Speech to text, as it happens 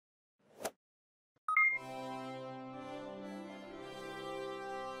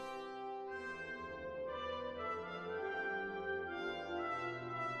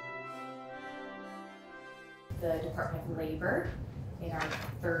the Department of Labor in our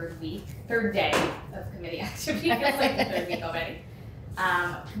third day of committee activity. Feels like the third week already.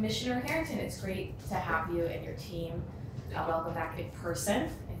 Commissioner Harrington, it's great to have you and your team. Welcome back in person.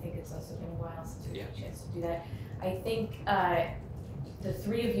 I think it's also been a while since we had a chance to do that. I think the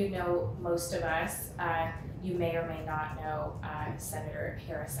three of you know most of us. You may or may not know Senator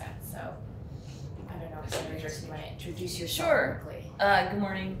Harrison. So I don't know, Senator Harrison, you want to introduce yourself quickly? Good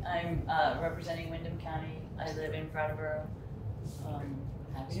morning. I'm representing Windham County. I live in Brattleboro.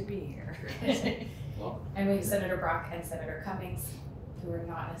 Happy to be here. Well, and we have Senator Brock and Senator Cummings, who are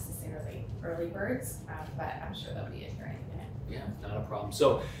not necessarily early birds, but I'm sure they'll be in here any minute. Yeah, not a problem.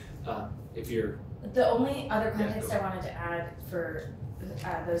 So if you're... The only other context I wanted to add for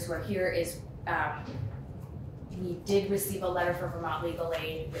those who are here is we did receive a letter from Vermont Legal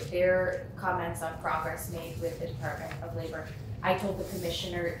Aid with their comments on progress made with the Department of Labor. I told the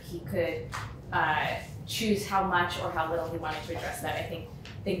commissioner he could choose how much or how little he wanted to address that. I think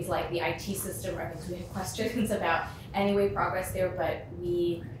things like the IT system are things we have questions about anyway, progress there, but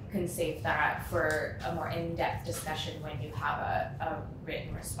we can save that for a more in-depth discussion when you have a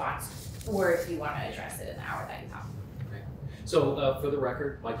written response, or if you want to address it in the hour that you have. Okay. So for the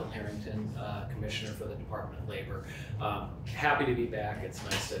record, Michael Harrington, Commissioner for the Department of Labor. Happy to be back. It's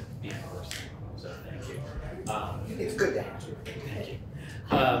nice to be in person, so thank you. It's good to have you. Thank you.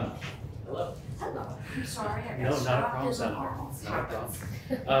 Hello. Hello. I'm sorry. I No, not a problem, Senator. Not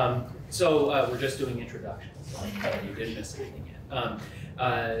a problem. So we're just doing introductions. You didn't miss anything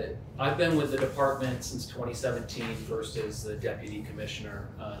yet. I've been with the department since 2017, first as the deputy commissioner,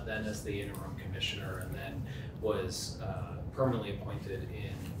 then as the interim commissioner, and then was permanently appointed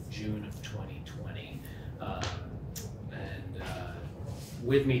in June of 2020.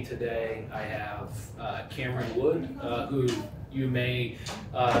 With me today, I have Cameron Wood, who you may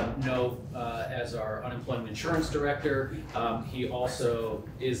know as our unemployment insurance director. He also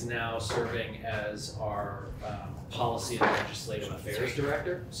is now serving as our policy and legislative affairs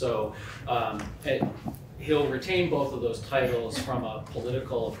director. So he'll retain both of those titles from a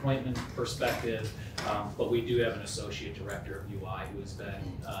political appointment perspective, but we do have an associate director of UI who has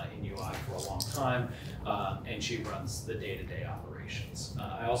been in UI for a long time, and she runs the day-to-day operations.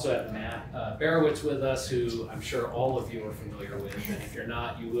 I also have Matt Barowitz with us, who I'm sure all of you are familiar with, and if you're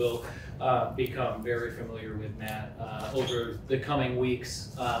not, you will become very familiar with Matt over the coming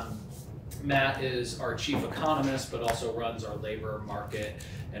weeks. Matt is our chief economist, but also runs our labor market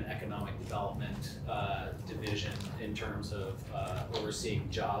and economic development division in terms of overseeing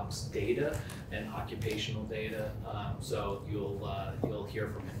jobs data and occupational data. So you'll hear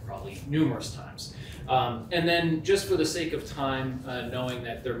from him probably numerous times. And then just for the sake of time, knowing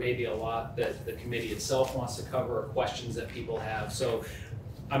that there may be a lot that the committee itself wants to cover or questions that people have. So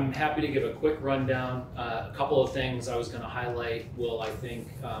I'm happy to give a quick rundown. A couple of things I was going to highlight will, I think,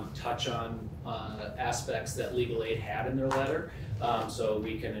 touch on aspects that Legal Aid had in their letter, so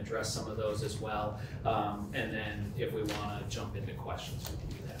we can address some of those as well. And then if we want to jump into questions, we can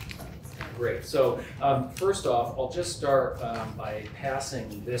do that. Great. So first off, I'll just start by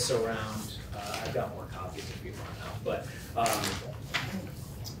passing this around. I've got more copies if you want out, but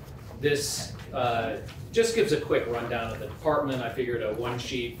this just gives a quick rundown of the department. I figured a one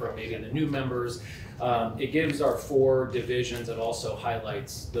sheet for maybe the new members. It gives our 4 divisions. It also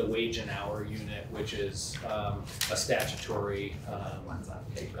highlights the wage and hour unit, which is a statutory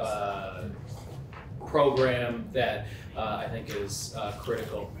program that I think is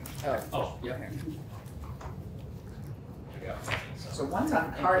critical. Oh, yeah. So one's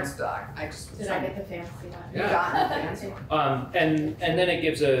on cardstock. Did I get the fancy one? You got the fancy one. And then it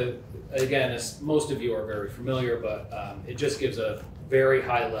gives again, as most of you are very familiar, but it just gives a very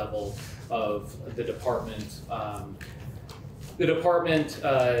high level of the department. The department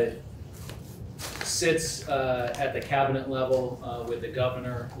sits at the cabinet level with the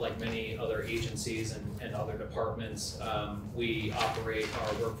governor, like many other agencies and other departments. We operate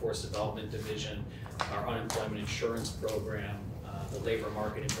our workforce development division, our unemployment insurance program, the labor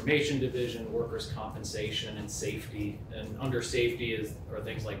market information division, workers' compensation, and safety. And under safety are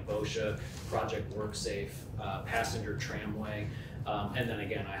things like VOSHA, Project WorkSafe, passenger tramway. And then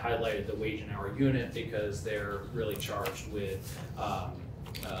again, I highlighted the wage and hour unit because they're really charged with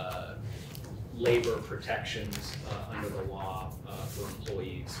labor protections under the law for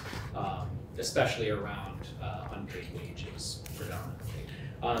employees, especially around unpaid wages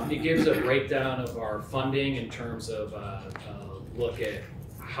predominantly. It gives a breakdown of our funding in terms of look at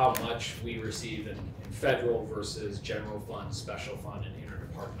how much we receive in federal versus general fund, special fund, and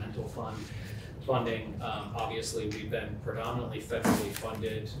interdepartmental funding. Obviously, we've been predominantly federally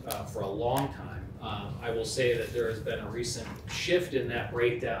funded for a long time. I will say that there has been a recent shift in that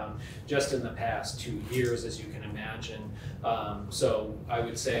breakdown just in the past 2 years, as you can imagine. So I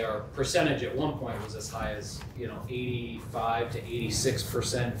would say our percentage at one point was as high as 85 to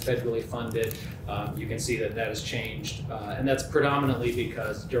 86% federally funded. You can see that has changed, and that's predominantly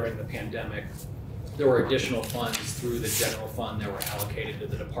because during the pandemic, there were additional funds through the general fund that were allocated to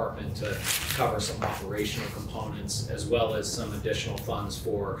the department to cover some operational components, as well as some additional funds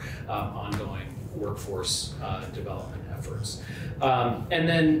for ongoing workforce development efforts. And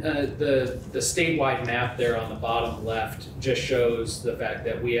then the statewide map there on the bottom left just shows the fact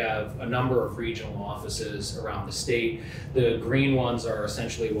that we have a number of regional offices around the state. The green ones are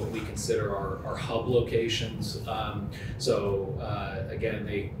essentially what we consider our hub locations.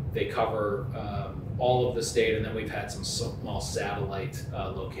 Again, they cover all of the state, and then we've had some small satellite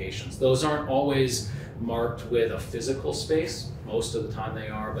locations. Those aren't always marked with a physical space. Most of the time they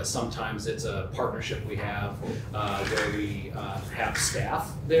are, but sometimes it's a partnership we have where we have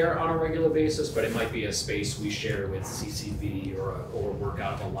staff there on a regular basis, but it might be a space we share with CCV or work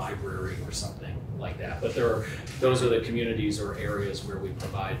out of a library or something like that. But those are the communities or areas where we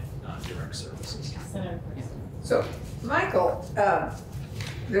provide direct services. So, Michael,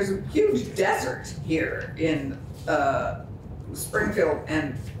 there's a huge desert here in Springfield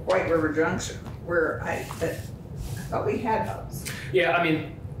and White River Junction where I thought we had hubs. Yeah, I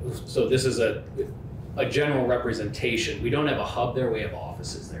mean, so this is a general representation. We don't have a hub there, we have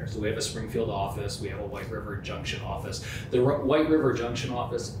offices there. So we have a Springfield office, we have a White River Junction office. The White River Junction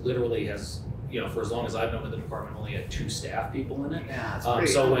office literally has, for as long as I've known the department, only had 2 staff people in it. Yeah,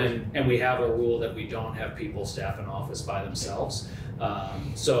 it's pretty and we have a rule that we don't have people staff an office by themselves.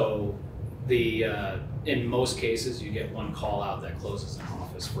 In most cases, you get one call out that closes an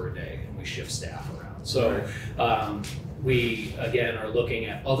office for a day, and we shift staff around. So we, again, are looking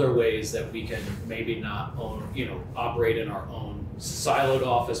at other ways that we can maybe not operate in our own siloed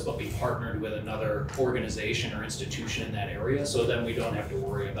office, but be partnered with another organization or institution in that area. So then we don't have to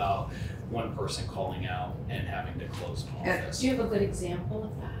worry about one person calling out and having to close an office. Do you have a good example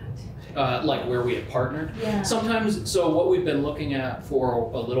of that? Like where we have partnered? Yeah. Sometimes, so what we've been looking at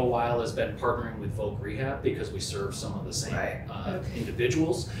for a little while has been partnering with Folk Rehab because we serve some of the same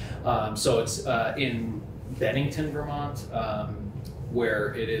individuals. So it's in Bennington, Vermont,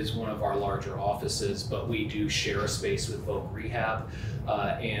 where it is one of our larger offices, but we do share a space with Folk Rehab.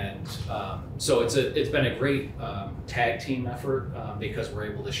 So it's been a great tag team effort because we're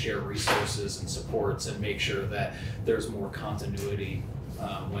able to share resources and supports and make sure that there's more continuity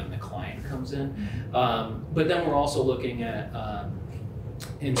when the client comes in. But then we're also looking at,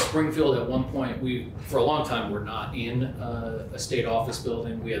 in Springfield at one point, for a long time, we're not in a state office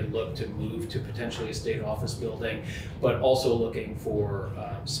building. We had looked to move to potentially a state office building, but also looking for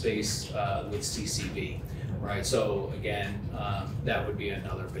space with CCV, right? So again, that would be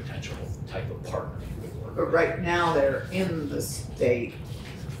another potential type of partner. But right now they're in the state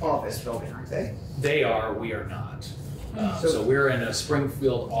office building, aren't they? They are, we are not. So we're in a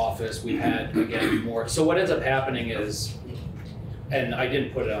Springfield office. We've had, again, more. So what ends up happening is, and I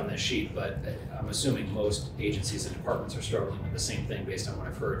didn't put it on this sheet, but I'm assuming most agencies and departments are struggling with the same thing based on what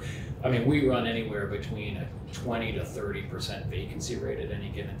I've heard. I mean, we run anywhere between a 20 to 30% vacancy rate at any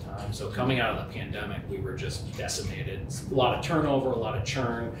given time. So coming out of the pandemic, we were just decimated. A lot of turnover, a lot of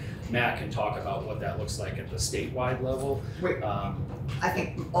churn. Matt can talk about what that looks like at the statewide level. I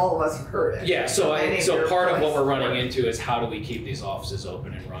think all of us have heard it. Yeah, so part of what we're running into is how do we keep these offices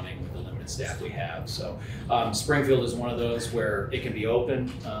open and running with the limited staff we have. So Springfield is one of those where it can be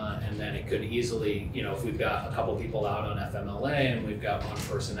open and then it could easily, if we've got a couple people out on FMLA and we've got one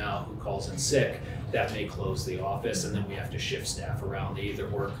person out who calls in sick, that may close the office and then we have to shift staff around. They either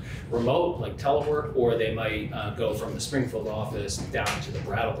work remote, like telework, or they might go from the Springfield office down to the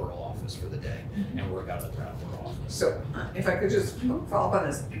Brattleboro office for the day and work out of the Brattleboro office. So if I could just follow up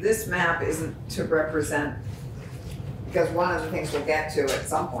on this map isn't to represent, because one of the things we'll get to at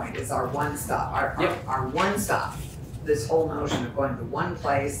some point is our one stop, our one stop. This whole notion of going to one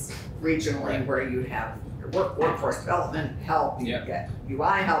place regionally where you have your workforce development help, you get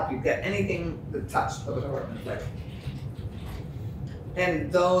UI help, you get anything that touched the department.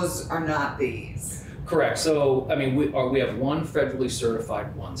 And those are not these. Correct. So, I mean, we have one federally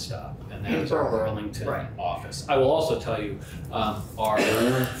certified one stop, and that is our Burlington office. I will also tell you, our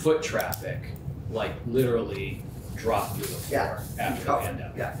foot traffic, literally dropped through the floor after the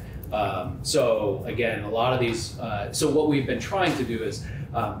pandemic. So again, a lot of these, so what we've been trying to do is,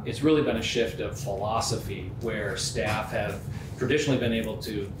 it's really been a shift of philosophy where staff have traditionally been able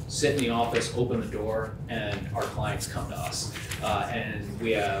to sit in the office, open the door, and our clients come to us. And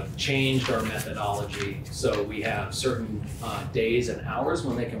we have changed our methodology, so we have certain days and hours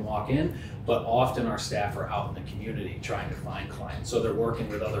when they can walk in, but often our staff are out in the community trying to find clients. So they're working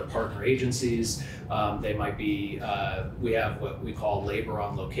with other partner agencies. They might be, we have what we call labor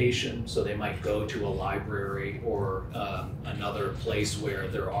on location, so they might go to a library or another place where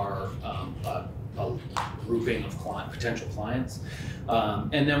there are a grouping of potential clients.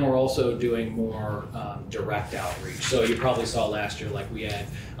 And then we're also doing more direct outreach. So you probably saw last year, like we had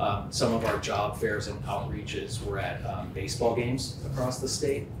some of our job fairs and outreaches were at baseball games across the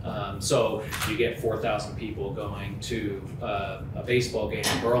state. So you get 4,000 people going to a baseball game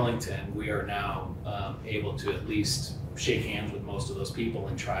in Burlington. We are now able to at least shake hands with most of those people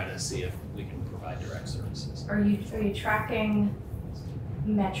and try to see if we can provide direct services. Are you tracking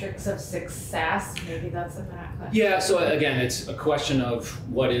metrics of success? Maybe that's a bad question. Yeah, so again, it's a question of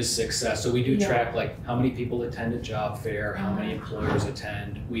what is success. So we do track like how many people attend a job fair, how many employers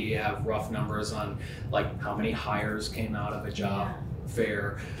attend. We have rough numbers on like how many hires came out of a job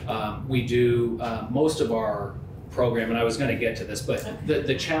fair. We do most of our program, and I was going to get to this, but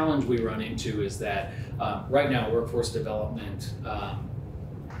the challenge we run into is that right now workforce development,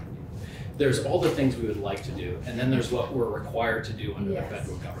 there's all the things we would like to do, and then there's what we're required to do under the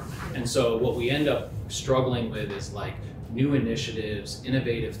federal government. And so what we end up struggling with is like new initiatives,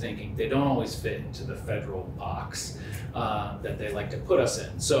 innovative thinking. They don't always fit into the federal box that they like to put us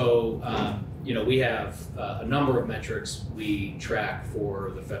in. So, you know, we have a number of metrics we track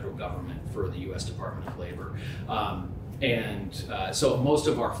for the federal government, for the U.S. Department of Labor. So most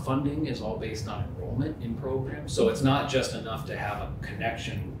of our funding is all based on enrollment in programs. So it's not just enough to have a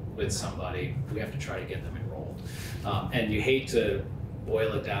connection with somebody, we have to try to get them enrolled. And you hate to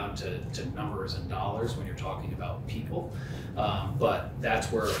boil it down to numbers and dollars when you're talking about people, but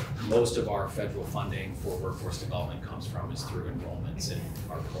that's where most of our federal funding for workforce development comes from, is through enrollments in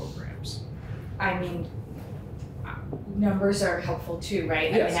our programs. I mean, numbers are helpful too,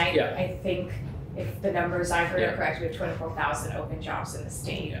 right? Yes, I think if the numbers I heard are correct, we have 24,000 open jobs in the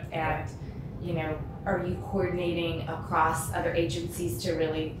state, and you know, are you coordinating across other agencies to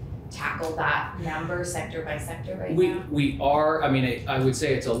really tackle that number sector by sector right now? We are. I mean, I would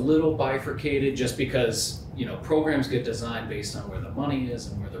say it's a little bifurcated, just because, you know, programs get designed based on where the money is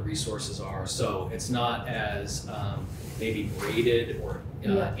and where the resources are. So it's not as maybe braided or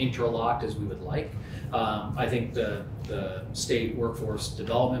interlocked as we would like. I think the State Workforce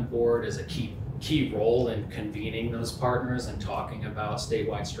Development Board is a key role in convening those partners and talking about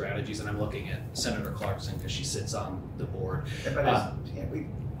statewide strategies. And I'm looking at Senator Clarkson because she sits on the board. But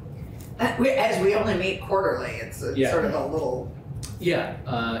as we only meet quarterly, it's sort of a little.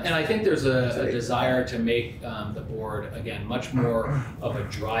 And I think there's a desire to make the board, again, much more of a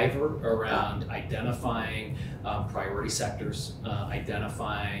driver around identifying priority sectors,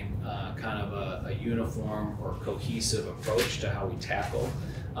 identifying kind of a uniform or cohesive approach to how we tackle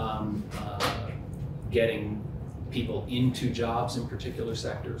getting people into jobs in particular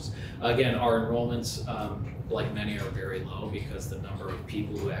sectors. Again, our enrollments, like many, are very low because the number of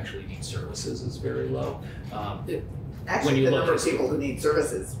people who actually need services is very low. Actually, the number of people who need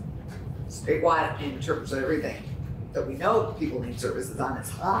services statewide in terms of everything that we know people need services on is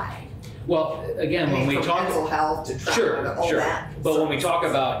high. Well, again, when we talk mental health to travel to all that. But when we talk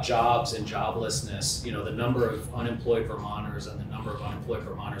about jobs and joblessness, you know, the number of unemployed Vermonters and the number of unemployed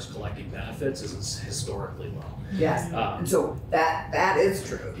Vermonters collecting benefits is historically low. Yes, and so that is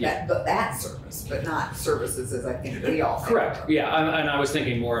true. That service, but not services as I think we all think. Correct. Yeah, and I was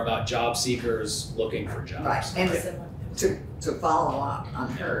thinking more about job seekers looking for jobs. Right, and to follow up on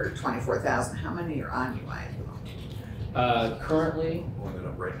her 24,000, how many are on UI? Currently, Pulling it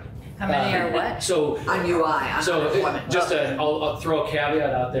up right now. How many are what? So on UI, on unemployment. Just I'll throw a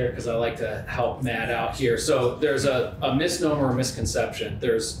caveat out there because I like to help Matt out here. So there's a misnomer or misconception.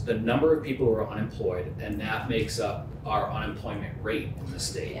 There's the number of people who are unemployed, and that makes up our unemployment rate in the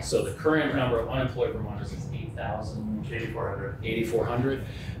state. Yes. So the current number of unemployed Vermonters is 8,000. 8,400.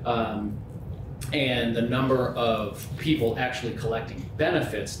 And the number of people actually collecting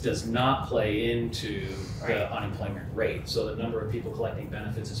benefits does not play into the unemployment rate. So the number of people collecting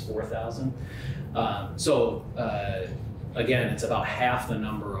benefits is 4,000. Again, it's about half the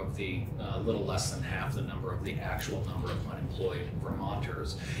number of the, little less than half the number of the actual number of unemployed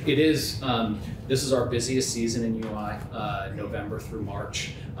Vermonters. It is, this is our busiest season in UI, November through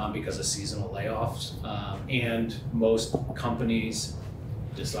March, because of seasonal layoffs. And most companies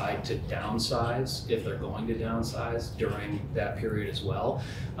decide to downsize, if they're going to downsize during that period as well.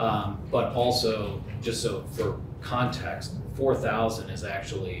 But also, just so for context, 4,000 is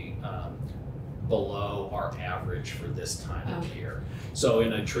actually below our average for this time of year. So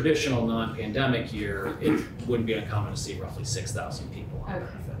in a traditional non-pandemic year, it wouldn't be uncommon to see roughly 6,000 people on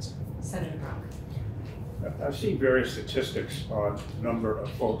benefits. Senator Brock. I've seen various statistics on the number of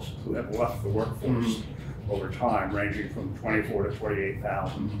folks who have left the workforce over time, ranging from 24 to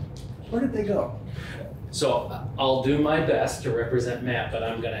 28,000. Where did they go? So I'll do my best to represent Matt, but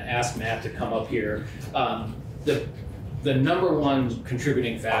I'm going to ask Matt to come up here. The number one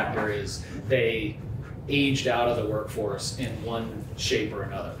contributing factor is they aged out of the workforce in one shape or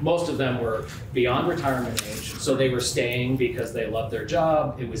another. Most of them were beyond retirement age, so they were staying because they loved their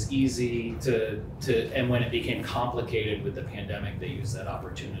job. It was easy and when it became complicated with the pandemic, they used that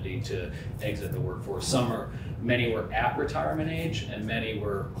opportunity to exit the workforce. Many were at retirement age, and many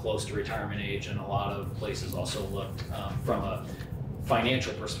were close to retirement age, and a lot of places also looked from a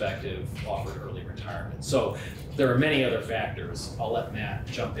financial perspective, offered early retirement. So there are many other factors. I'll let Matt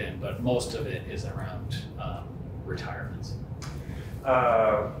jump in, but most of it is around retirements.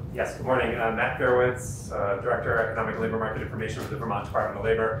 Yes, good morning. Matt Gerowitz, Director of Economic Labor Market Information with the Vermont Department of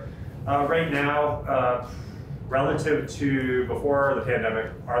Labor. Right now, relative to before the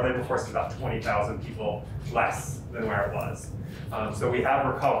pandemic, our labor force is about 20,000 people less than where it was. So we have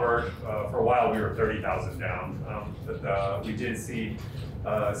recovered. For a while, we were 30,000 down, but we did see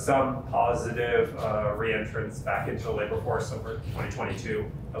some positive re-entrance back into the labor force over 2022.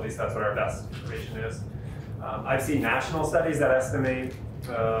 At least that's what our best information is. I've seen national studies that estimate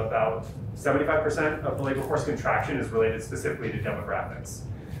about 75% of the labor force contraction is related specifically to demographics.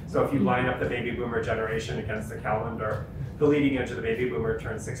 So if you line up the baby boomer generation against the calendar, the leading edge of the baby boomer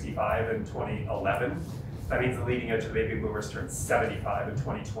turned 65 in 2011. That means the leading edge of the baby boomers turned 75 in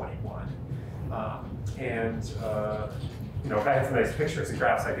 2021. You know, if I had some nice pictures and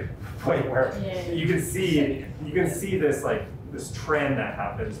graphs, I could point where you can see this trend that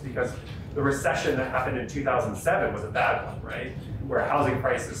happens, because the recession that happened in 2007 was a bad one, right? Where housing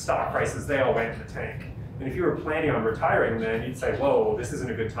prices, stock prices, they all went in the tank. And if you were planning on retiring then, you'd say, whoa, this isn't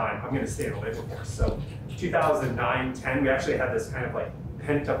a good time, I'm gonna stay in the labor force. So 2009, 10, we actually had this kind of like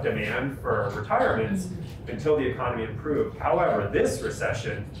pent up demand for retirements until the economy improved. However, this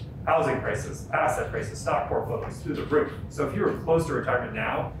recession, housing prices, asset prices, stock portfolios through the roof. So if you were close to retirement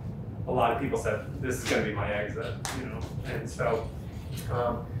now, a lot of people said, this is gonna be my exit, you know? And so,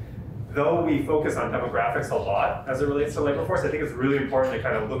 though we focus on demographics a lot as it relates to labor force, I think it's really important to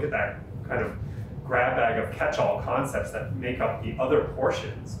kind of look at that kind of grab bag of catch-all concepts that make up the other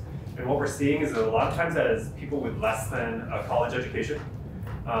portions. And what we're seeing is that a lot of times that is people with less than a college education.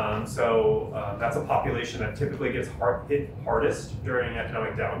 That's a population that typically gets hit hardest during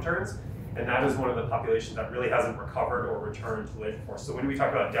economic downturns. And that is one of the populations that really hasn't recovered or returned to the labor force. So when we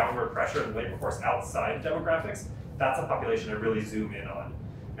talk about downward pressure in the labor force outside demographics, that's a population I really zoom in on.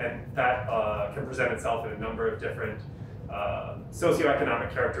 And that can present itself in a number of different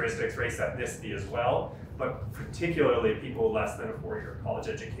socioeconomic characteristics, race, ethnicity as well, but particularly people less than a 4-year college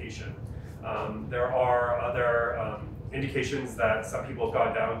education. There are other indications that some people have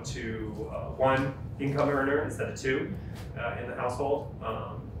gone down to 1 income earner instead of 2 in the household.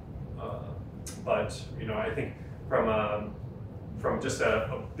 But you know, I think from just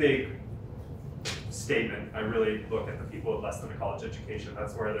a big statement, I really look at the people with less than a college education.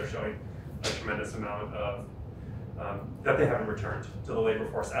 That's where they're showing a tremendous amount of that they haven't returned to the labor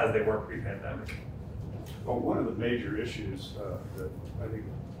force as they were pre-pandemic. Well, one of the major issues that I think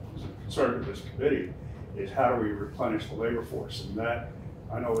is a concern of this committee is how do we replenish the labor force? And that,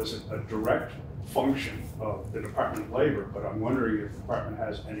 I know, is a direct function of the Department of Labor, but I'm wondering if the department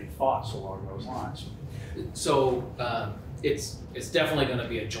has any thoughts along those lines. So it's definitely going to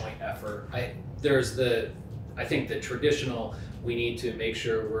be a joint effort. I think the traditional, we need to make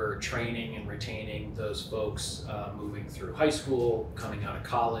sure we're training and retaining those folks moving through high school, coming out of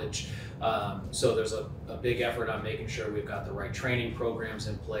college. So there's a big effort on making sure we've got the right training programs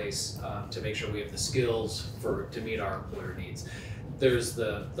in place to make sure we have the skills to meet our employer needs. There's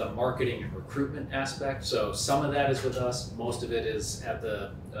the marketing and recruitment aspect. So some of that is with us. Most of it is at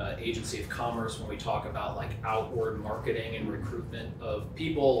the Agency of Commerce when we talk about like outward marketing and recruitment of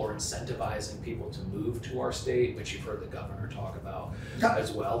people or incentivizing people to move to our state, which you've heard the governor talk about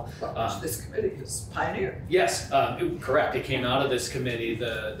as well. This committee has pioneered. Yes, correct. It came out of this committee,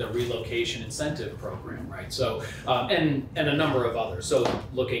 the relocation incentive program, right? So, and a number of others. So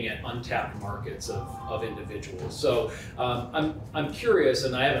looking at untapped markets of individuals. So I'm curious,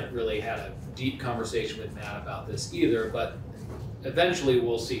 and I haven't really had a deep conversation with Matt about this either, but eventually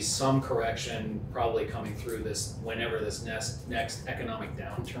we'll see some correction probably coming through this whenever this next economic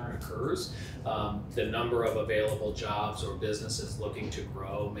downturn occurs. The number of available jobs or businesses looking to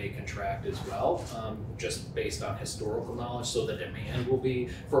grow may contract as well, just based on historical knowledge. So the demand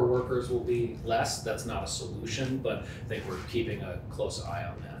for workers will be less. That's not a solution, but I think we're keeping a close eye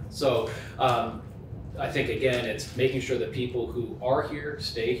on that. So I think, again, it's making sure that people who are here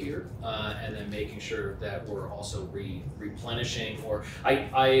stay here, and then making sure that we're also replenishing, or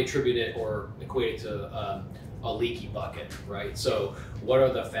I attribute it or equate it to a leaky bucket, right? So what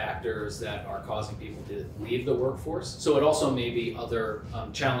are the factors that are causing people to leave the workforce? So it also may be other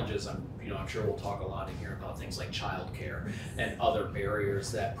challenges. I'm sure we'll talk a lot in here about things like childcare and other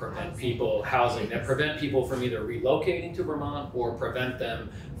barriers that prevent people, housing, that prevent people from either relocating to Vermont or prevent them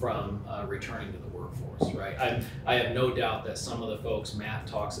from returning to the workforce, right? I have no doubt that some of the folks Matt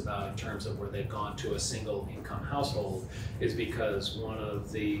talks about in terms of where they've gone to a single income household is because one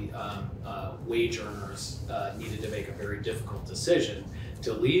of the wage earners needed to make a very difficult decision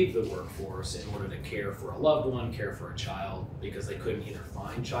to leave the workforce in order to care for a loved one, care for a child, because they couldn't either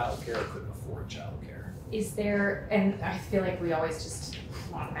find childcare or couldn't afford childcare. Is there, and I feel like we always just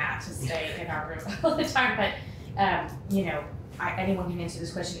want Matt to stay in our room all the time, but anyone can answer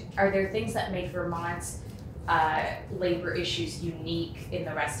this question. Are there things that make Vermont's labor issues unique in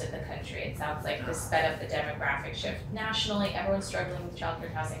the rest of the country? It sounds like this sped up the demographic shift. Nationally, everyone's struggling with childcare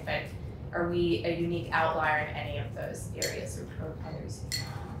and housing, but are we a unique outlier in any of those areas or others?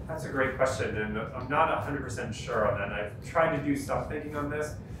 That's a great question, and I'm not 100% sure on that. And I've tried to do some thinking on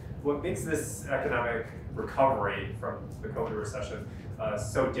this. What makes this economic recovery from the COVID recession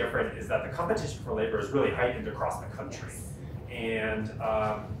so different is that the competition for labor is really heightened across the country. And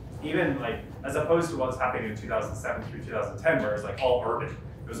even as opposed to what was happening in 2007 through 2010, where it was all urban.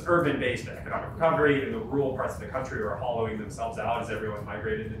 It was urban-based economic recovery, and the rural parts of the country were hollowing themselves out as everyone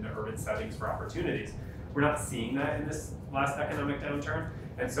migrated into urban settings for opportunities. We're not seeing that in this last economic downturn,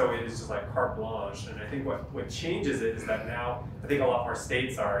 and so it is just carte blanche. And I think what changes it is that now I think a lot more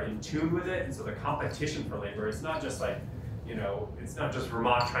states are in tune with it, and so the competition for labor is not just it's not just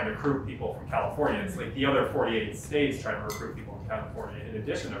Vermont trying to recruit people from California. It's the other 48 states trying to recruit people from California in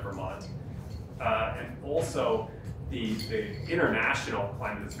addition to Vermont, and also the international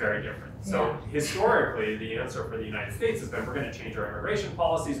climate is very different. So historically, the answer for the United States has been, we're going to change our immigration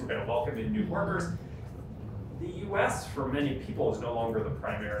policies, we're going to welcome in new workers. The US, for many people, is no longer the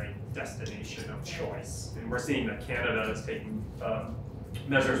primary destination of choice. And we're seeing that Canada is taking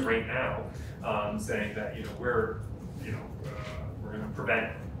measures right now, saying that we're going to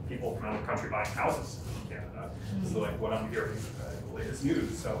prevent people from out of the country buying houses in Canada. Mm-hmm. So what I'm hearing in the latest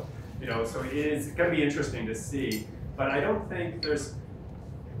news. So so it is going to be interesting to see. But I don't think there's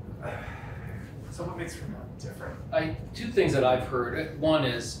so what makes Vermont different. Two things that I've heard. One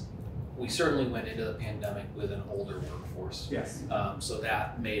is we certainly went into the pandemic with an older workforce. Yes. So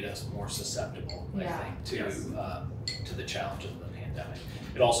that made us more susceptible, I think, to the challenges of the pandemic.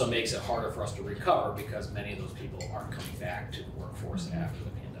 It also makes it harder for us to recover because many of those people aren't coming back to the workforce after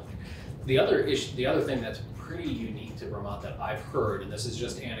the pandemic. The other thing that's pretty unique to Vermont that I've heard, and this is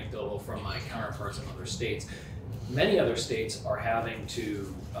just anecdotal from my counterparts in other states, many other states are having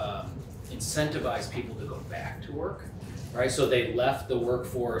to incentivize people to go back to work, right? So they left the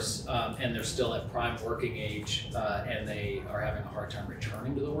workforce and they're still at prime working age and they are having a hard time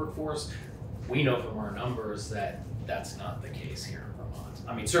returning to the workforce. We know from our numbers that that's not the case here in Vermont.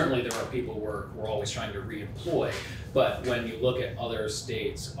 I mean, certainly there are people we're always trying to reemploy, but when you look at other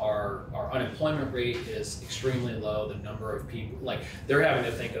states, our unemployment rate is extremely low. The number of people, they're having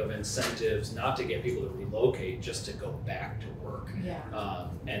to think of incentives not to get people to relocate, just to go back to work. Yeah.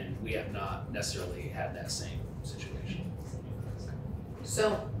 And we have not necessarily had that same situation.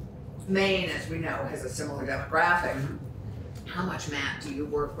 So Maine, as we know, has a similar demographic. How much, Matt, do you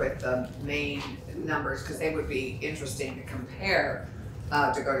work with the Maine numbers? Because they would be interesting to compare,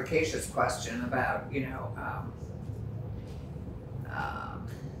 to go to Keisha's question about,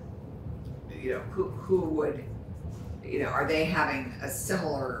 who would, are they having a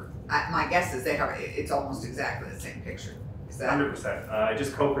similar, my guess is it's almost exactly the same picture. Is that? 100%. I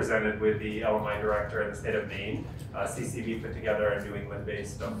just co-presented with the LMI director in the state of Maine. CCB put together a New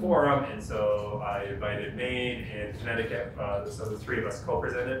England-based forum, and so I invited Maine and Connecticut, so the three of us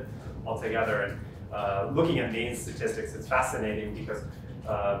co-presented all together. And looking at Maine statistics, it's fascinating because,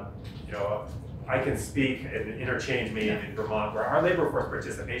 I can speak and interchange Maine and Vermont, where our labor force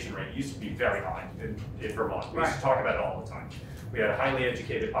participation rate used to be very high in Vermont. We used to talk about it all the time. We had a highly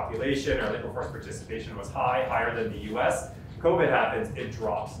educated population, our labor force participation was higher than the US. COVID happens, it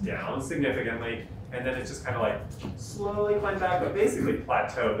drops down significantly, and then it's just kind of like slowly climbed back, but basically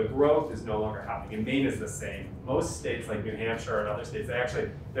plateaued. The growth is no longer happening, and Maine is the same. Most states like New Hampshire and other states,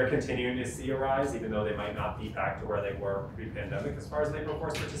 they're continuing to see a rise, even though they might not be back to where they were pre-pandemic as far as labor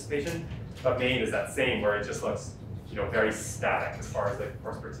force participation. But Maine is that same, where it just looks, very static as far as labor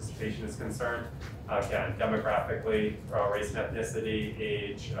force participation is concerned. Again, demographically, race and ethnicity,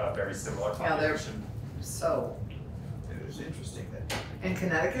 age, very similar population. So, it was interesting that, and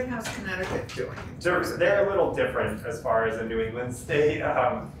Connecticut, how's Connecticut doing? They're a little different as far as a New England state.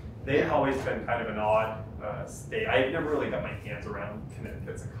 They've always been kind of an odd state. I've never really got my hands around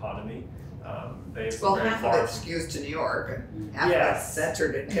Connecticut's economy. Well, half of it's skews to New York, and half of it's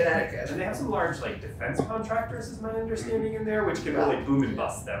centered in Connecticut. And they have some large defense contractors, is my understanding, in there, which can really boom and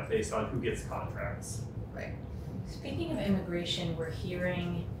bust them based on who gets contracts. Right. Speaking of immigration, we're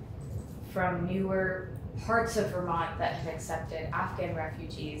hearing from newer parts of Vermont that have accepted Afghan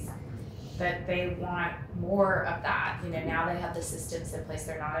refugees that they want more of that. Now they have the systems in place.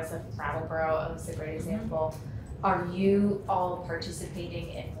 They're not as a Brattleboro is a great example. Are you all participating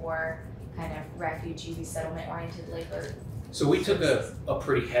in more kind of refugee settlement oriented labor? So we took a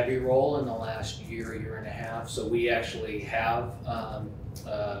pretty heavy role in the last year and a half. So we actually have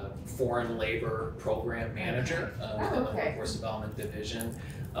a foreign labor program manager within the Workforce Development Division.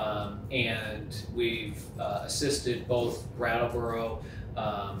 And we've assisted both Brattleboro,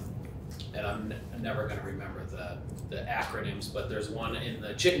 and I'm never going to remember the acronyms, but there's one in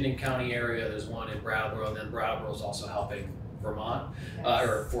the Chittenden County area, there's one in Brattleboro, and then Brattleboro is also helping Vermont,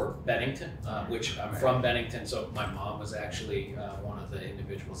 or for Bennington, which I'm from Bennington, so my mom was actually one of the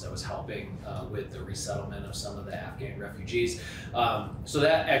individuals that was helping with the resettlement of some of the Afghan refugees. So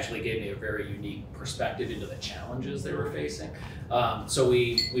that actually gave me a very unique perspective into the challenges they were facing. So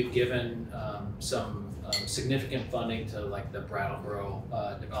we've given some significant funding to the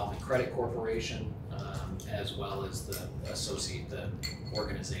Brattleboro Development Credit Corporation, as well as the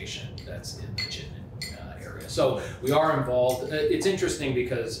organization that's in the Chittenden area. So we are involved. It's interesting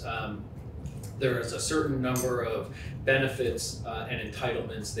because there is a certain number of benefits and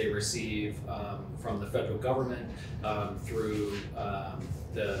entitlements they receive from the federal government through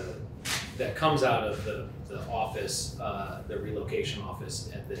that comes out of the office, the relocation office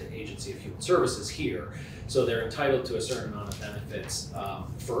at the Agency of Human Services here. So they're entitled to a certain amount of benefits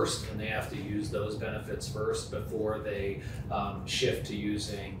first, and they have to use those benefits first before they shift to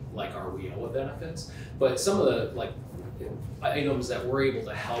using our WIOA benefits. But some of the items that we're able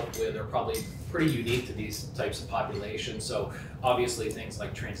to help with are probably pretty unique to these types of populations. So obviously things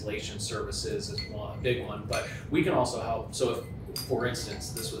like translation services is a big one, but we can also help. So if, for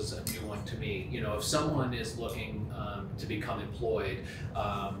instance, this was a new one to me, if someone is looking to become employed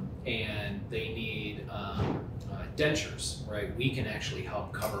and they need dentures, right? We can actually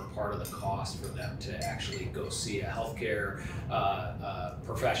help cover part of the cost for them to actually go see a healthcare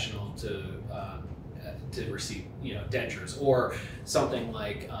professional to receive, dentures, or something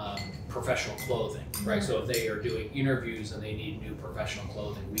like professional clothing, right? So if they are doing interviews and they need new professional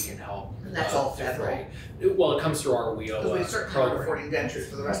clothing, we can help. And that's all federal. Well, it comes through our WIOA because we certainly aren't affording dentures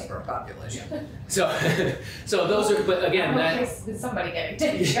for the rest of our population. So those are, but again, with somebody getting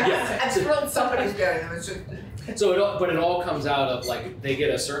dentures. I'm thrilled somebody's getting them. It's just, but it all comes out of they get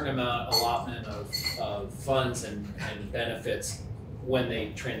a certain amount allotment of funds and benefits when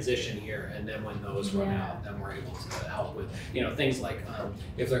they transition here, and then when those run out, then we're able to help with things like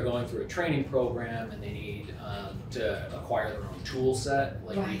if they're going through a training program and they need to acquire their own tool set,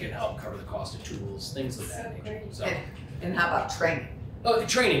 we can help cover the cost of tools, things of that nature. So and how about training? Oh,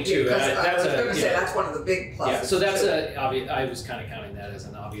 training too. I was going to say that's one of the big pluses. Yeah, so that's I was kind of counting that as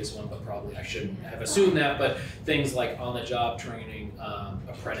an obvious one, but probably I shouldn't have assumed that. But things like on-the-job training,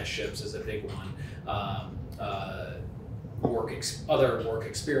 apprenticeships is a big one. Other work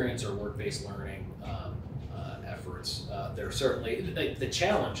experience or work-based learning efforts. They're certainly the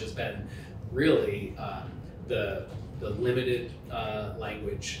challenge has been really the limited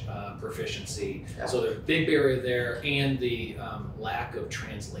language proficiency. Yeah. So there's a big barrier there, and the lack of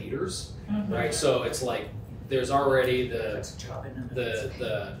translators, right? So it's there's already the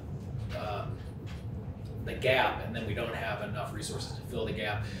gap, and then we don't have enough resources to fill the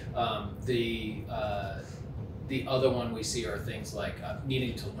gap. The other one we see are things like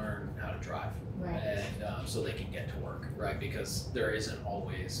needing to learn how to drive, and so they can get to work, right? Because there isn't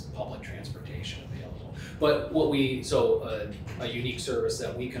always public transportation available. But a unique service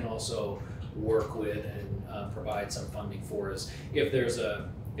that we can also work with and provide some funding for is if there's a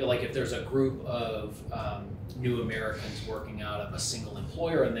like if there's a group of new Americans working out of a single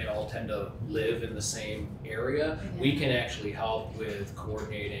employer and they all tend to live in the same area, we can actually help with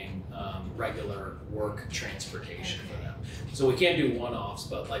coordinating regular work transportation for them. So we can't do one-offs,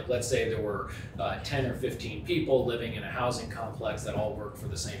 but like let's say there were 10 or 15 people living in a housing complex that all work for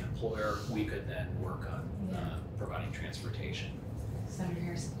the same employer, we could then work on providing transportation. Senator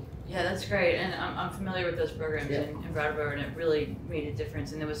Harrison. Yeah, that's great, and I'm familiar with those programs in Brattleboro, and it really made a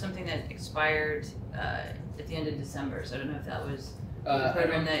difference. And there was something that expired at the end of December, so I don't know if that was the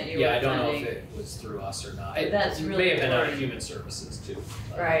program that you were funding. Yeah, I don't know if it was through us or not. That's it really may have been out of important. Human Services too.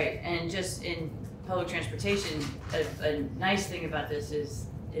 Right, and just in public transportation, a nice thing about this is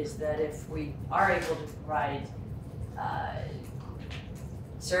that if we are able to provide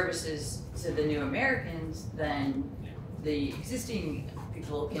services to the new Americans, then the existing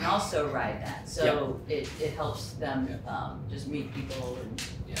people can also ride that. So it helps them just meet people, and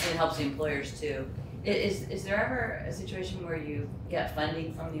it helps the employers too. Is there ever a situation where you get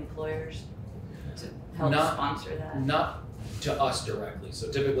funding from the employers to help sponsor that? Not to us directly. So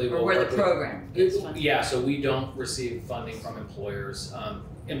typically Or where the program gets funded? Yeah, so we don't receive funding from employers.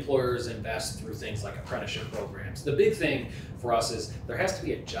 Employers invest through things like apprenticeship programs. The big thing for us is there has to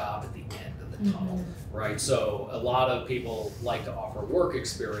be a job at the end of the tunnel, right? So a lot of people like to offer work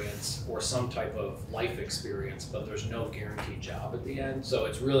experience or some type of life experience, but there's no guaranteed job at the end. So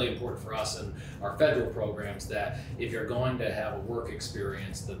it's really important for us in our federal programs that if you're going to have a work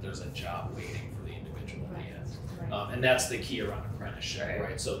experience, that there's a job waiting for the individual at the end. And that's the key around apprenticeship,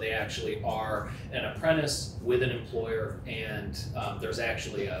 right? So they actually are an apprentice with an employer, and there's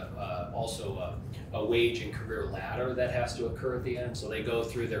actually also a wage and career ladder that has to occur at the end. So they go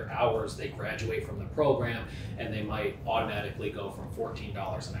through their hours, they graduate from the program, and they might automatically go from $14 an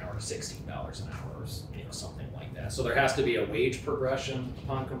hour to $16 an hour, or something like that. So there has to be a wage progression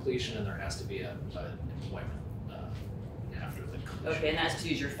upon completion, and there has to be an employment after the completion. Okay, and that's to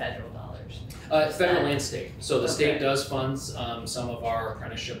use your federal dollars. Federal and state. So the state does fund some of our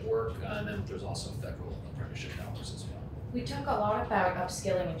apprenticeship work, and then there's also federal apprenticeship dollars as well. We talk a lot about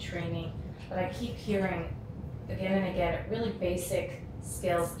upskilling and training, but I keep hearing again and again, really basic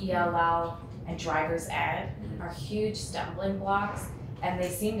skills, ELL and driver's ed are huge stumbling blocks, and they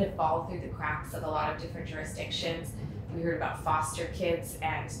seem to fall through the cracks of a lot of different jurisdictions. We heard about foster kids,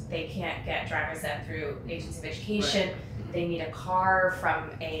 and they can't get driver's ed through agency of education. They need a car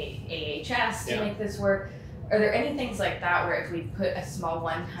from AHS to make this work. Are there any things like that where if we put a small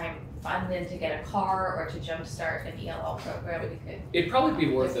one-time fund in to get a car or to jumpstart an ELL program, we could? It'd probably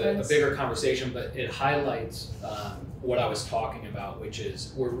be worth a bigger conversation, but it highlights what I was talking about, which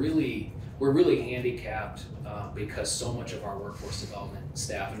is we're really handicapped because so much of our workforce development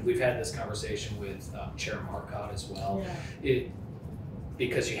staff, and we've had this conversation with Chair Marcotte as well.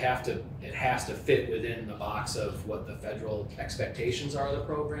 Because it has to fit within the box of what the federal expectations are of the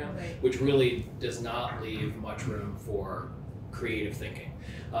program, which really does not leave much room for creative thinking.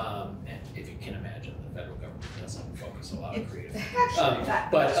 And if you can imagine, the federal government doesn't focus a lot on creative thinking.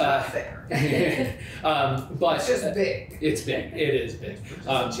 That's not fair. But it's just big. It's big. It is big. It's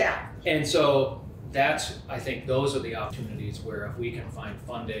a challenge. And so I think those are the opportunities where if we can find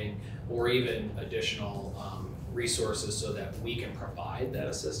funding or even additional resources so that we can provide that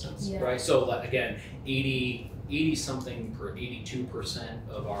assistance, right? So again, 82%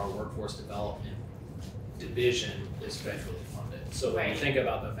 of our workforce development division is federally funded. So when you think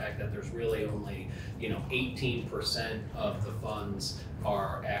about the fact that there's really only 18% of the funds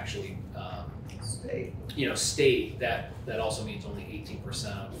are actually state, that also means only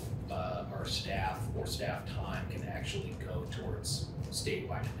 18% of our staff or staff time can actually go towards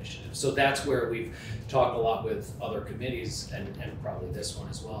statewide initiatives. So that's where we've talked a lot with other committees and probably this one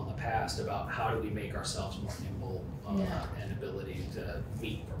as well in the past about how do we make ourselves more nimble and ability to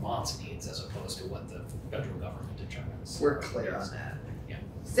meet Vermont's needs as opposed to what the federal government determines. We're clear on that. Yeah.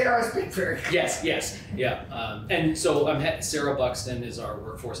 Sarah's been very clear. Yes, yeah. And so Sarah Buxton is our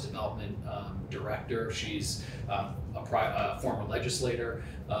workforce development director. She's a former legislator,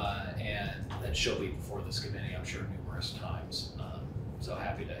 and that she'll be before this committee, I'm sure, numerous times. So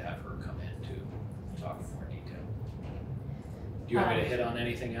happy to have her come in to talk in more detail. Do you want me to hit on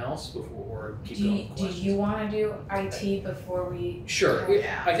anything else before, or keep going with questions? Do you want to do IT before we? Sure.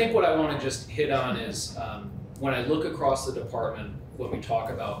 I think what I want to just hit on is when I look across the department, when we talk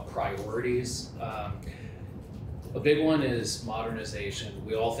about priorities, a big one is modernization.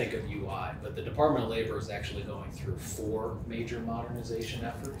 We all think of UI, but the Department of Labor is actually going through 4 major modernization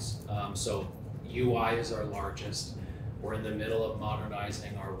efforts. So UI is our largest. We're in the middle of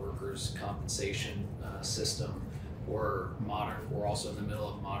modernizing our workers' compensation system. We're also in the middle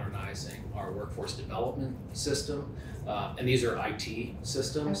of modernizing our workforce development system, and these are IT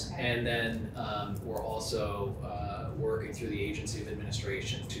systems. Okay. And then we're also working through the Agency of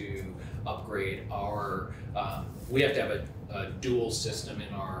Administration to upgrade our. We have to have a dual system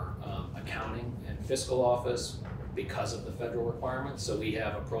in our accounting and fiscal office because of the federal requirements. So we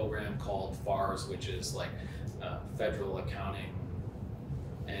have a program called FARS, which is like Federal Accounting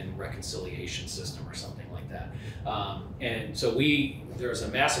and Reconciliation System or something like that. And so there's a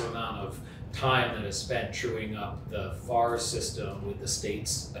massive amount of time that is spent truing up the FARS system with the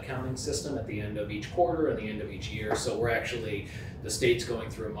state's accounting system at the end of each quarter and the end of each year. So the state's going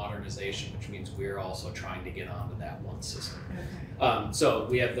through a modernization, which means we're also trying to get onto that one system. So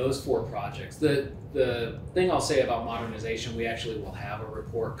we have those 4 projects. The thing I'll say about modernization, we actually will have a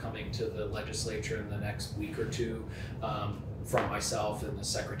report coming to the legislature in the next week or 2 from myself and the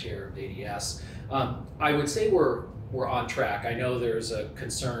Secretary of ADS. I would say we're on track. I know there's a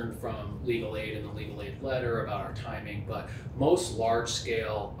concern from legal aid in the legal aid letter about our timing, but most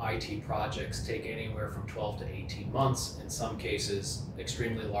large-scale IT projects take anywhere from 12 to 18 months. In some cases,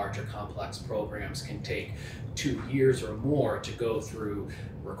 extremely large or complex programs can take 2 years or more to go through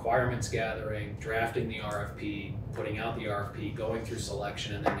requirements gathering, drafting the RFP, putting out the RFP, going through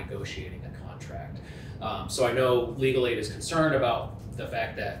selection, and then negotiating a contract. So I know legal aid is concerned about the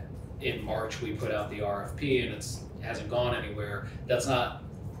fact that in March we put out the RFP and it hasn't gone anywhere. That's not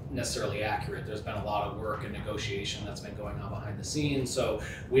necessarily accurate. There's been a lot of work and negotiation that's been going on behind the scenes. So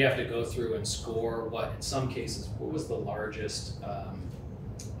we have to go through and score what, in some cases, what was the largest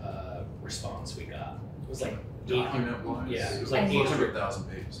response we got? It was like 800. Yeah, it was like 800,000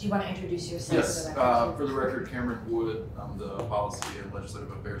 pages. Do you want to introduce yourself Yes, for the record? for the record, Cameron Wood. I'm the Policy and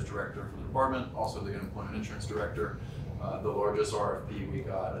Legislative Affairs Director for the department, also the Unemployment Insurance Director. The largest RFP we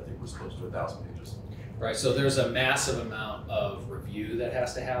got, I think, was close to 1,000 pages. Right, so there's a massive amount of review that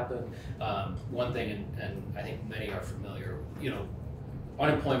has to happen. One thing, and I think many are familiar,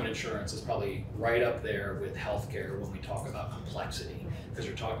 unemployment insurance is probably right up there with healthcare when we talk about complexity, because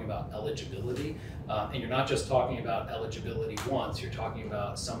you're talking about eligibility, and you're not just talking about eligibility once, you're talking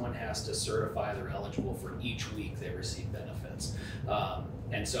about someone has to certify they're eligible for each week they receive benefits.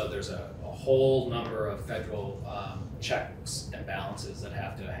 And so there's a whole number of federal checks and balances that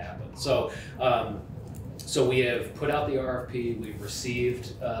have to happen. So we have put out the RFP, we've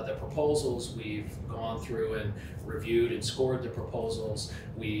received the proposals, we've gone through and reviewed and scored the proposals,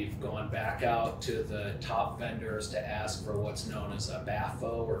 we've gone back out to the top vendors to ask for what's known as a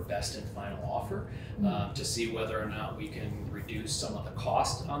BAFO, or best and final offer, to see whether or not we can reduce some of the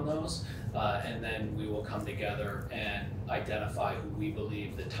cost on those, and then we will come together and identify who we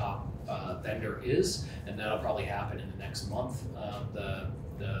believe the top vendor is, and that'll probably happen in the next month.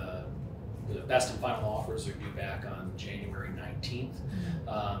 The best and final offers are due back on January 19th.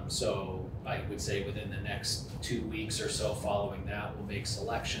 So I would say within the next 2 weeks or so following that, we'll make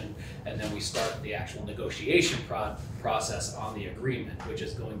selection, and then we start the actual negotiation process on the agreement, which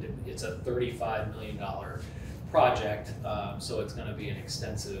is it's a $35 million project, so it's gonna be an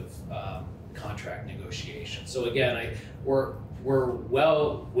extensive contract negotiation. So again, we're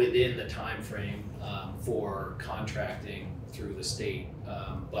well within the time frame for contracting through the state,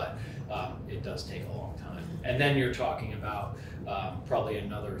 but it does take a long time. And then you're talking about probably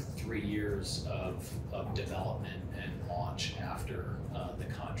another 3 years of development and launch after the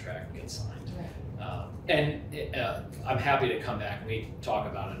contract gets signed. And I'm happy to come back and we can talk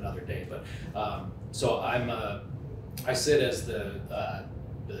about it another day, but so I sit as the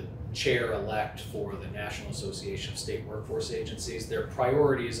chair-elect for the National Association of State Workforce Agencies. Their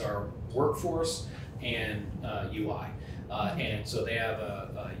priorities are workforce and UI. And so they have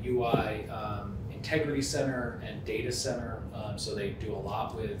a UI integrity center and data center, so they do a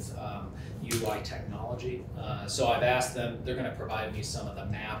lot with UI technology. So I've asked them, they're gonna provide me some of the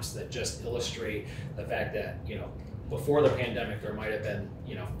maps that just illustrate the fact that, before the pandemic, there might have been,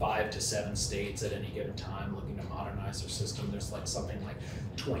 5 to 7 states at any given time looking to modernize their system. There's something like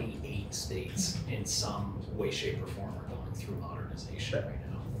 28 states in some way, shape, or form are going through modernization right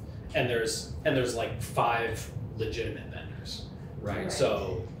now. And there's like 5 legitimate vendors, right?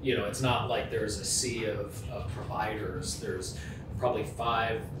 So, it's not like there's a sea of providers. There's probably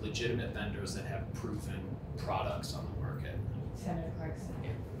 5 legitimate vendors that have proven products on the market. Senator Clarkson.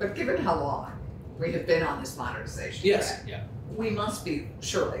 But given how long we have been on this modernization track, Yeah. we must be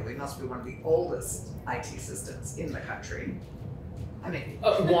one of the oldest IT systems in the country. I mean,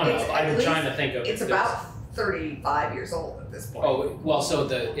 I'm trying to think of. It's about 35 years old at this point. Oh, well, so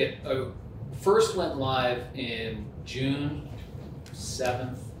it first went live in June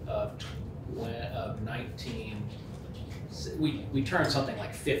 7th of 19 we turned something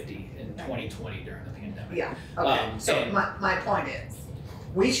like 50 in 2020 during the pandemic. Yeah, okay, so and- my point is,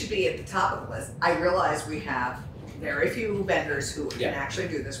 we should be at the top of the list. I realize we have very few vendors who Yeah. can actually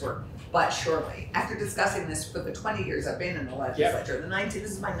do this work, but surely, after discussing this for the 20 years I've been in the legislature,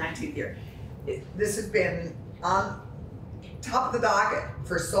 this is my 19th year, this has been on top of the docket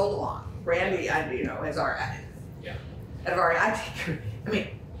for so long. Brandy, is our, Yeah. out of our, I mean,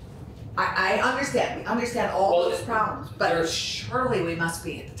 I understand, we understand all Well, those problems, but there's- surely we must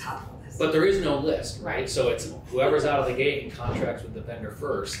be at the top of the list. But there is no list, right? So it's whoever's out of the gate and contracts with the vendor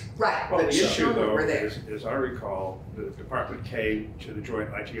first. Right, Well, the but issue surely though we're there. is, as I recall, the department came to the Joint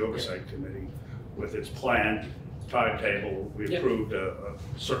IT Oversight Committee with its plan, timetable, we Yep. approved a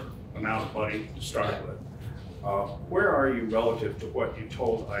certain amount of money to start with. Where are you relative to what you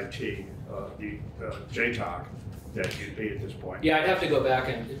told IT, the JTOC, that you'd be at this point? Yeah, I'd have to go back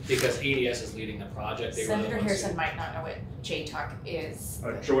because ADS is leading the project. They were the Senator ones who- Harrison might not know what JTOC is.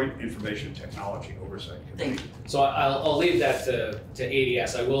 A Joint Information Technology Oversight Committee. So I'll leave that to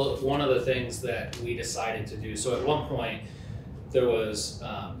ADS. I will, one of the things that we decided to do, so at one point, there was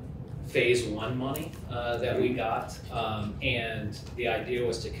phase one money that we got, and the idea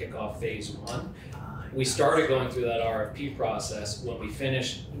was to kick off phase one. We started going through that RFP process. When we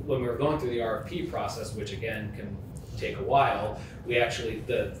were going through the RFP process, which again can take a while, we actually,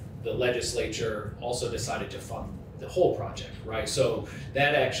 the legislature also decided to fund the whole project, right? So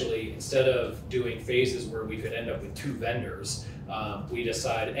that actually, instead of doing phases where we could end up with 2 vendors, we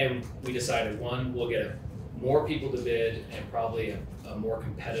decided one, we'll get more people to bid and probably a more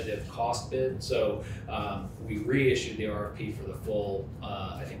competitive cost bid. So we reissued the RFP for the full,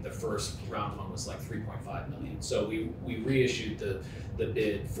 I think the first round one was like 3.5 million. So we reissued the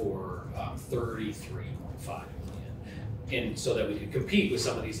bid for 33.5 million. And so that we could compete with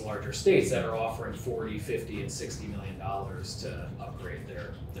some of these larger states that are offering 40, 50, and $60 million to upgrade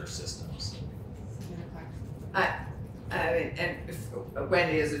their systems. I mean, and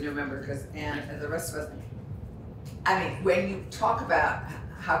Wendy is a new member, and the rest of us, I mean, when you talk about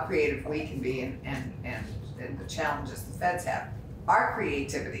how creative we can be and the challenges the feds have, our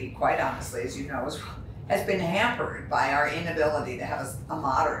creativity, quite honestly, as you know, has been hampered by our inability to have a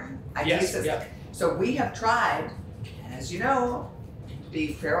modern IT system. Yeah. So we have tried, as you know, to be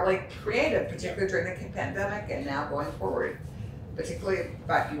fairly creative, particularly during the pandemic and now going forward, particularly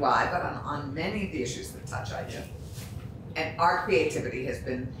about UI, but on many of the issues that touch IT. Yeah. And our creativity has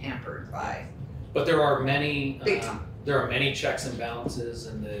been hampered by But there are many big time. there are many checks and balances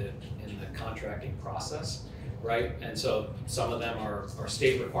in the contracting process, right? And so some of them are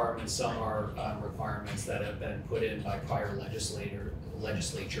state requirements, some are requirements that have been put in by prior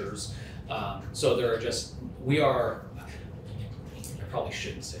legislatures. So there are just, I probably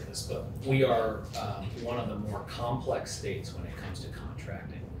shouldn't say this, but we are one of the more complex states when it comes to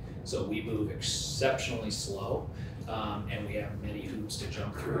contracting. So we move exceptionally slow. And we have many hoops to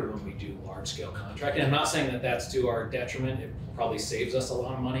jump through when we do large-scale contracting. I'm not saying that that's to our detriment. It probably saves us a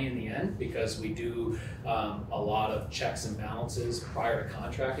lot of money in the end because we do a lot of checks and balances prior to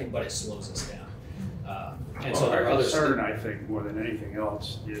contracting, but it slows us down. And so there are Our other concern, I think, more than anything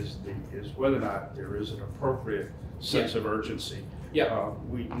else, is whether or not there is an appropriate sense of urgency. Yeah.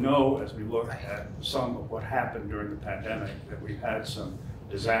 We know, as we look at some of what happened during the pandemic, that we've had some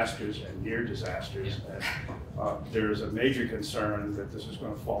disasters and near disasters, and there is a major concern that this is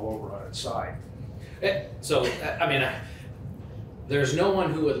going to fall over on its side. So, I mean, there's no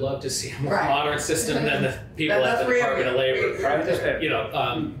one who would love to see a more Right. modern system than the people at the Department of Labor. I understand. You know,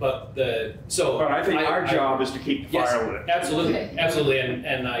 but I think our job is to keep the Yes, fire lit. absolutely,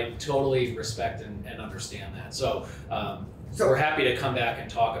 and I totally respect and understand that. So we're happy to come back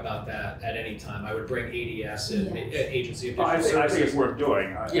and talk about that at any time. I would bring ADS, Agency of Digital I think it's Services. worth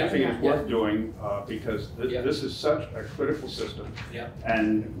doing. I Yeah. think it's Yeah. worth doing because Yeah. this is such a critical system. Yeah.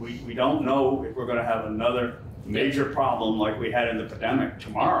 And we don't know if we're going to have another major problem like we had in the pandemic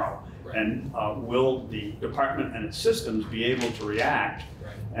tomorrow. Right. And will the department and its systems be able to react?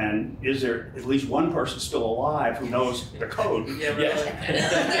 Right. And is there at least one person still alive who knows the code? Yes.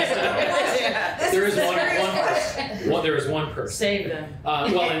 There is one person. Well, there is one person. Save them.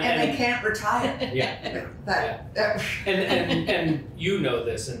 Well, and they can't retire. yeah. That And you know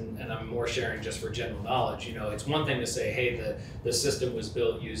this, and I'm more sharing just for general knowledge. You know, it's one thing to say, hey, the system was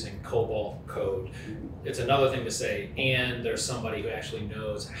built using COBOL code. It's another thing to say, and there's somebody who actually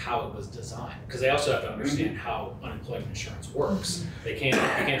knows how it was designed, because they also have to understand how unemployment insurance works. They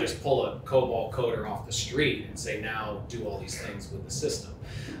can't just pull a COBOL coder off the street and say, now do all these things with the system.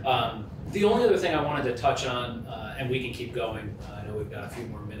 The only other thing I wanted to touch on, and we can keep going, I know we've got a few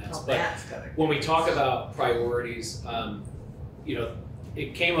more minutes, Oh, but that's gotta- when we talk about priorities, you know,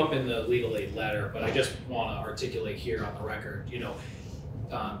 it came up in the legal aid letter, but I just want to articulate here on the record, you know,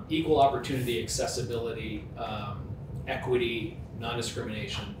 equal opportunity, accessibility, equity,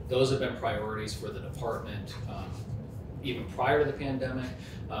 non-discrimination, those have been priorities for the department even prior to the pandemic.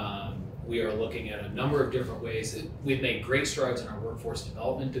 We are looking at a number of different ways. We've made great strides in our workforce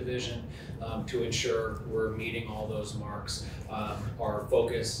development division to ensure we're meeting all those marks. Our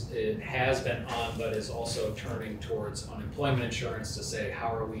focus has been on, but is also turning towards unemployment insurance to say,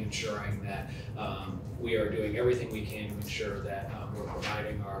 how are we ensuring that we are doing everything we can to ensure that we're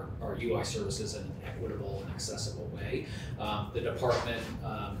providing our UI services in an equitable and accessible way. The department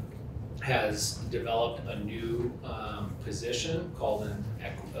has developed a new position called an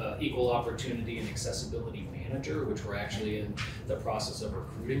Equal Opportunity and Accessibility Manager, which we're actually in the process of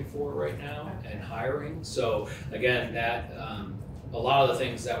recruiting for right now and hiring. So again, that a lot of the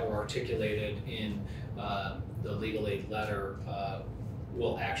things that were articulated in the legal aid letter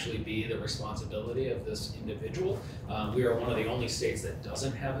will actually be the responsibility of this individual. We are one of the only states that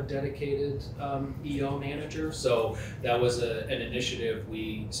doesn't have a dedicated EO manager, so that was an initiative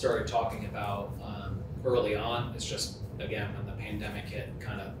we started talking about early on. It's just, again, when the pandemic hit,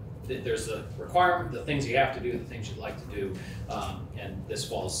 kind of, there's the requirement, the things you have to do, the things you'd like to do, and this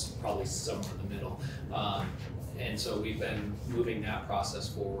falls probably somewhere in the middle. And so we've been moving that process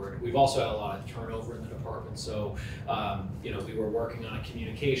forward. We've also had a lot of turnover in the department. So, you know, we were working on a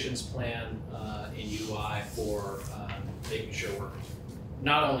communications plan in UI for making sure we're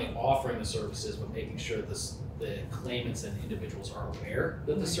not only offering the services, but making sure the claimants and individuals are aware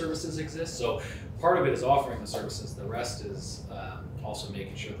that the services exist. So part of it is offering the services. The rest is also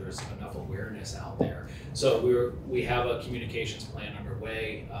making sure there's enough awareness out there. So we have a communications plan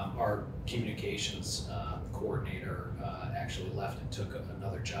underway. Our communications coordinator actually left and took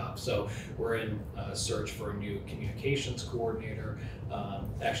another job. So we're in a search for a new communications coordinator,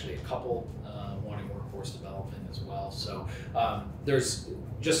 actually a couple wanting workforce development as well. So there's,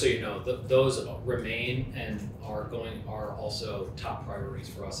 just so you know, those remain and are also top priorities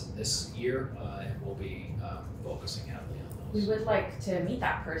for us in this year, and we'll be focusing heavily on those. We would like to meet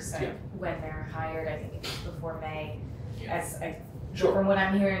that person Yeah. when they're hired. I think it's before May. Yeah. Sure. From what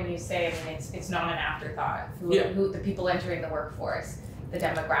I'm hearing you say, I mean, it's not an afterthought. Who the people entering the workforce, the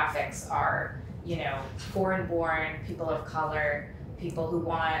demographics are, you know, foreign-born, people of color, people who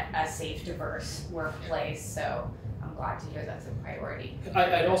want a safe, diverse workplace. So I'm glad to hear that's a priority.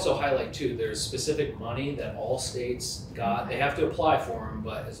 I'd also highlight too, there's specific money that all states got. They have to apply for them,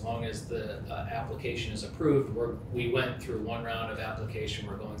 but as long as the application is approved, we went through one round of application.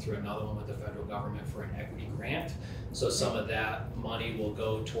 We're going through another one with the federal government for an equity grant. So some of that money will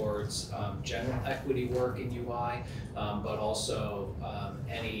go towards general equity work in UI, but also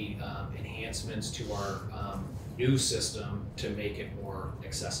any enhancements to our new system to make it more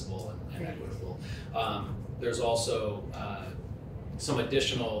accessible and equitable. There's also some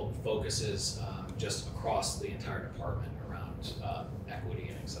additional focuses just across the entire department around equity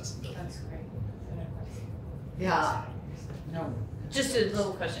and accessibility. That's great. Yeah, No, just a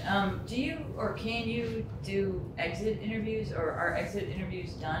little question. Do you or can you do exit interviews, or are exit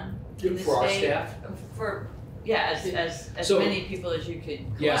interviews done in the For our state? staff? For, yeah, as So- many people as you could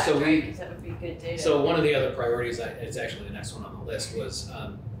collect, Yeah, so right? Because that would be good data. So one of the other priorities, it's actually the next one on the list, was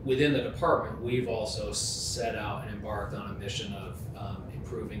within the department, we've also set out and embarked on a mission of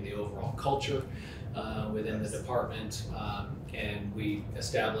improving the overall culture within the department, and we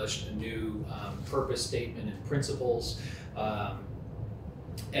established a new purpose statement and principles.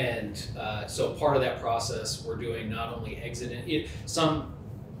 So part of that process, we're doing not only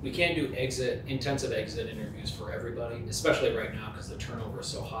we can't do intensive exit interviews for everybody, especially right now because the turnover is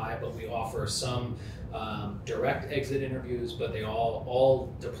so high, but we offer some direct exit interviews, but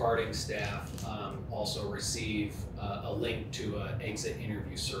all departing staff also receive a link to an exit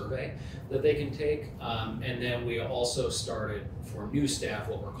interview survey that they can take. And then we also started for new staff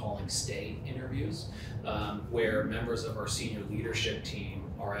what we're calling stay interviews, where members of our senior leadership team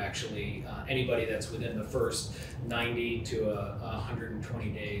are actually anybody that's within the first 90 to 120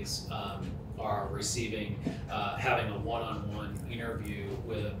 days are receiving, having a one-on-one interview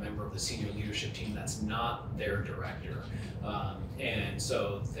with a member of the senior leadership team that's not their director. And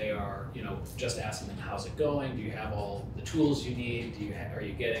so they are, you know, just asking them, how's it going? Do you have all the tools you need? Are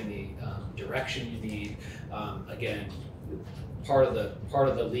you getting the direction you need? Again, part of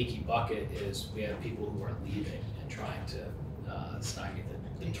the leaky bucket is we have people who are leaving and trying to snag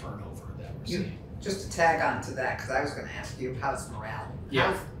the turnover that we're seeing. just to tag on to that, because I was gonna ask you, how's morale?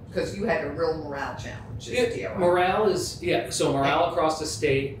 Yeah. Because you had a real morale challenge, is the DOI. Morale is, so morale across the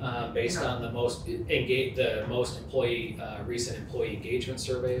state, based on the most recent employee engagement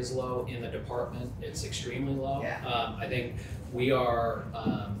survey is low. In the department, it's extremely low. Yeah. I think we are,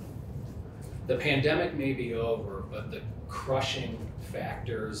 the pandemic may be over, but the crushing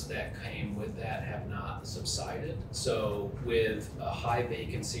factors that came with that have not subsided. So with a high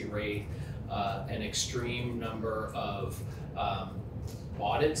vacancy rate, an extreme number of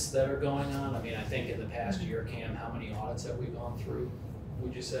audits that are going on. I mean, I think in the past year, Cam, how many audits have we gone through,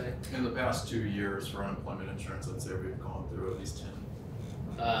 would you say? In the past 2 years for unemployment insurance, I'd say we've gone through at least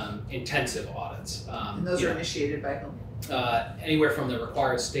 10. Intensive audits. And those are initiated by whom? Anywhere from the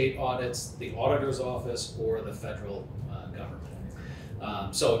required state audits, the auditor's office, or the federal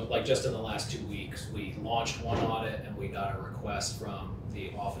government. So like just in the last 2 weeks, we launched one audit and we got a request from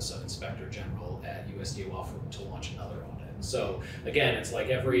the Office of Inspector General at USDOL to launch another audit. So again, it's like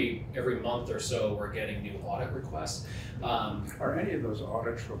every month or so we're getting new audit requests. Are any of those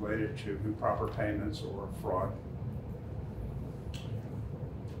audits related to improper payments or fraud?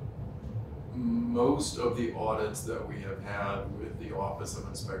 Most of the audits that we have had with the Office of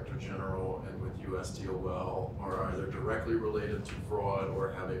Inspector General and with USDOL are either directly related to fraud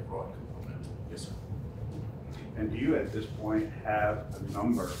or have a fraud component. Yes, sir. And do you at this point have a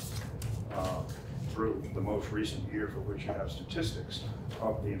number through the most recent year for which you have statistics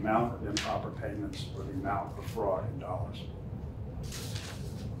of the amount of improper payments or the amount of fraud in dollars?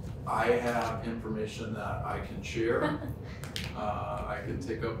 I have information that I can share. I can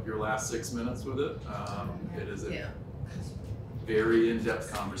take up your last 6 minutes with it. It is a very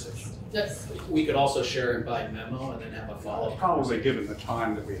in-depth conversation. We could also share it by memo and then have a follow-up. Probably given the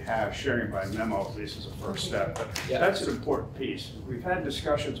time that we have, sharing by memo at least is a first step, but that's an important piece. We've had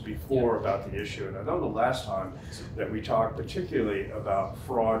discussions before about the issue, and I know the last time that we talked particularly about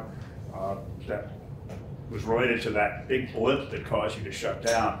fraud that was related to that big blip that caused you to shut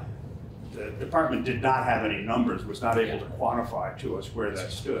down. The department did not have any numbers, was not able to quantify to us where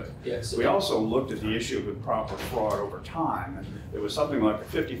that stood. We also looked at the issue of improper fraud over time, and there was something like a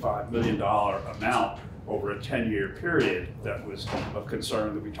 $55 million amount over a 10-year period that was of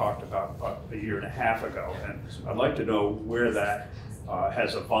concern that we talked about a year and a half ago. And I'd like to know where that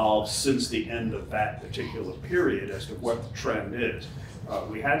has evolved since the end of that particular period as to what the trend is.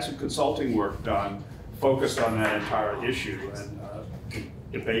 We had some consulting work done focused on that entire issue, and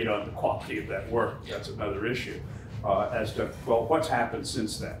debate on the quality of that work, that's another issue, as to, well, what's happened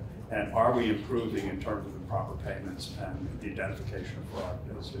since then? And are we improving in terms of improper payments and the identification of fraud?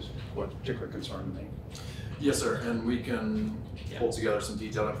 Is what's particular concern to me. Yes, sir, and we can pull together some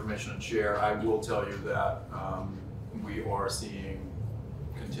detailed information and share. I will tell you that we are seeing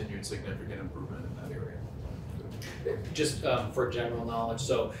continued significant improvement in that area. Just for general knowledge,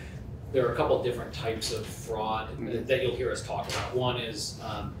 so there are a couple different types of fraud that you'll hear us talk about. One is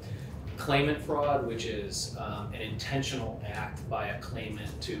claimant fraud, which is an intentional act by a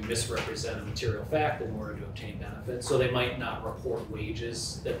claimant to misrepresent a material fact in order to obtain benefits. So they might not report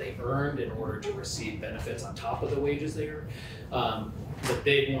wages that they earned in order to receive benefits on top of the wages they earned. The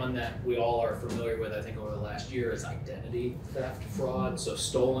big one that we all are familiar with, I think, over the last year is identity theft fraud. So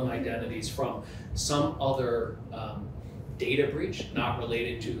stolen identities from some other data breach, not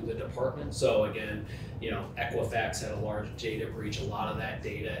related to the department. So again, Equifax had a large data breach. A lot of that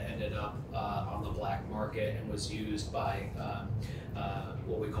data ended up on the black market and was used by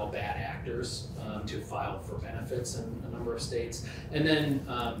what we call bad actors to file for benefits in a number of states. And then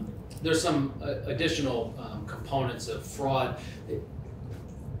there's some additional components of fraud.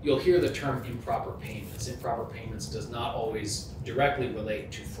 You'll hear the term improper payments. Improper payments does not always directly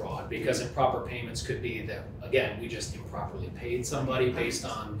relate to fraud, because improper payments could be that, again, we just improperly paid somebody based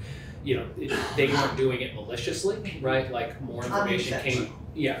on, they weren't doing it maliciously, right? Like more information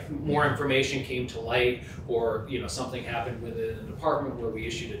came to light, or something happened within the department where we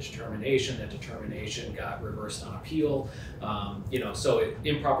issued a determination. That determination got reversed on appeal. So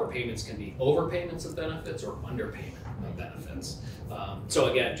improper payments can be overpayments of benefits or underpayment of benefits.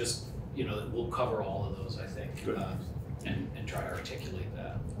 So again, just we'll cover all of those, I think, and try to articulate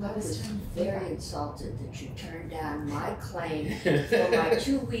that. I was very insulted that you turned down my claim for my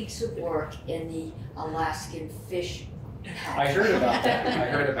 2 weeks of work in the Alaskan fish hatchery. I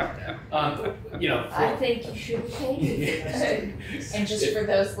heard about that. I think you should have paid me for this. And just for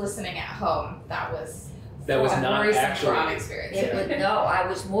those listening at home, that was not actually fraud experience. No, I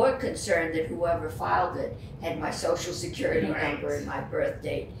was more concerned that whoever filed it had my social security number and my birth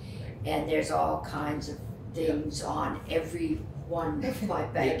date. And there's all kinds of things on every one of my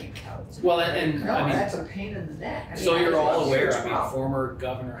bank accounts. Well, and No, I mean, that's a pain in the neck. I mean, so you're that's a all aware, huge I mean, problem. former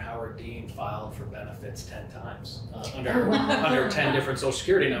Governor Howard Dean filed for benefits 10 times, Oh, under, wow. under 10 different social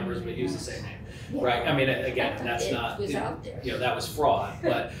security numbers, but use the same name, Yeah. right? I mean, again, that's not, It was out there. you know, that was fraud,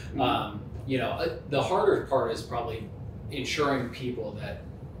 but, you know, the harder part is probably ensuring people that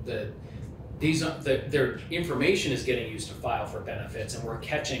their information is getting used to file for benefits, and we're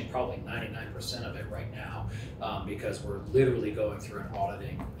catching probably 99% of it right now, because we're literally going through and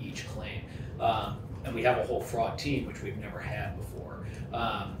auditing each claim. And we have a whole fraud team, which we've never had before.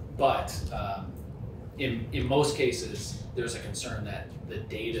 But in most cases, there's a concern that the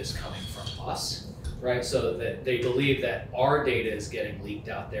data is coming from us, right? So that they believe that our data is getting leaked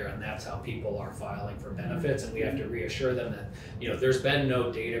out there, and that's how people are filing for benefits. And we have to reassure them that, you know, there's been no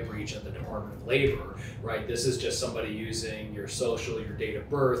data breach at the Department of Labor, right? This is just somebody using your social, your date of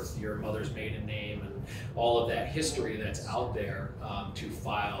birth, your mother's maiden name, and all of that history that's out there to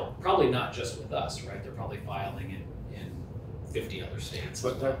file, probably not just with us, right? They're probably filing in 50 other states.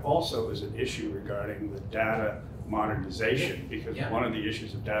 But that also is an issue regarding the data modernization, because Yeah. one of the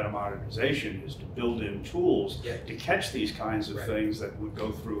issues of data modernization is to build in tools Yeah. to catch these kinds of Right. things that would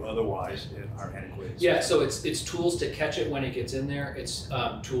go through otherwise in our antiquated Yeah, system. so it's tools to catch it when it gets in there. It's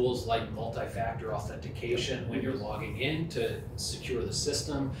tools like multi-factor authentication when you're logging in to secure the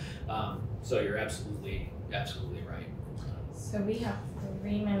system. So you're absolutely right. So we have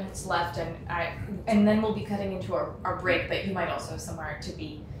 3 minutes left, and then we'll be cutting into our break, but you might also have somewhere to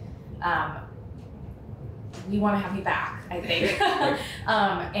be. We want to have you back, I think.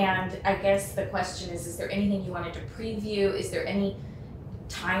 And I guess the question is there anything you wanted to preview? Is there any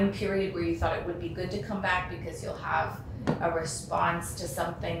time period where you thought it would be good to come back because you'll have a response to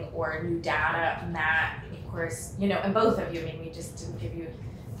something or new data? Matt, of course, you know, and both of you, I mean, we just didn't give you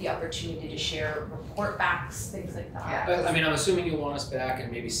the opportunity to share report backs, things like that. Yeah. I mean, I'm assuming you want us back,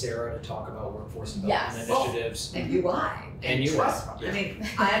 and maybe Sarah to talk about workforce development Yes. initiatives. And UI. And UI, trust fund. yeah. I mean,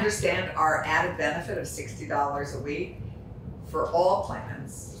 I understand our added benefit of $60 a week for all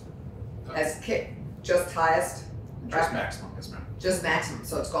plans as just highest, Just maximum, yes ma'am. just maximum.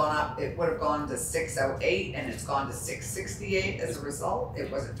 So it's gone up, it would have gone to 608 and it's gone to 668 as a result.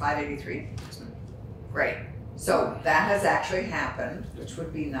 It was at 583. Yes, ma'am. Great. So that has actually happened, which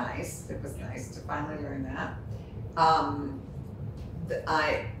would be nice. It was nice to finally learn that.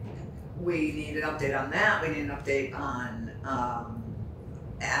 We need an update on that. We need an update on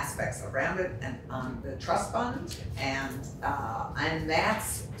aspects around it and on the trust fund and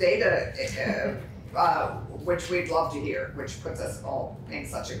Matt's data, which we'd love to hear, which puts us all in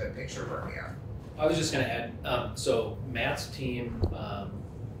such a good picture where we are. I was just gonna add, so Matt's team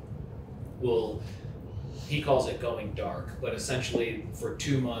he calls it going dark, but essentially for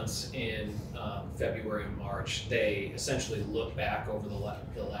 2 months in February and March, they essentially look back over the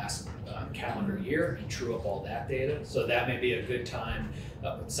last calendar year and true up all that data. So that may be a good time,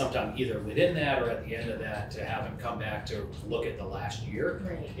 sometime either within that or at the end of that, to have them come back to look at the last year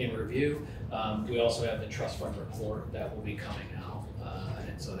Right. in review. We also have the trust fund report that will be coming out,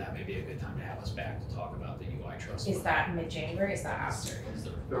 and so that may be a good time to have us back to talk about the UI trust fund. Is that mid-January? Is that after?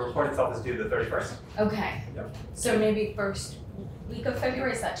 The report itself is due the 31st. Okay. Yep. So maybe first week of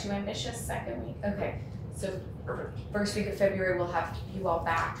February, is that too ambitious? Second week? Okay. So Perfect. first week of February, we'll have you all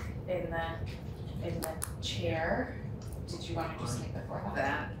back in the chair. Did you want to just speak before that?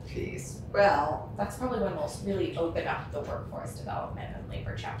 That piece. Well, That's probably when we'll really open up the workforce development and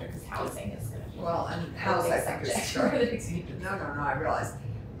labor chapter, because housing is gonna be and a how's big I think is subject. No, I realize.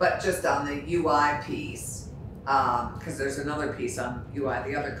 But just on the UI piece, because there's another piece on UI,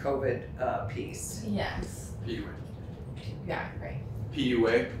 the other COVID piece. Yes, PUA. yeah, right.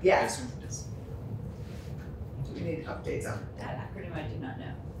 PUA? Yes. Yes. Do we need updates on That acronym I did not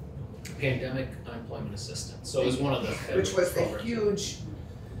know. Pandemic unemployment assistance. So it was one of the federal which was the programs. huge,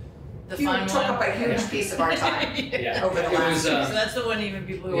 The huge fun took one? up a huge piece of our time Yeah. over the It was, last. So that's the one even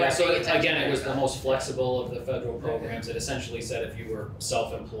people who Yeah, are so paying attention. again, it was the most flexible of the federal programs. It essentially said if you were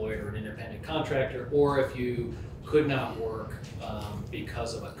self-employed or an independent contractor, or if you could not work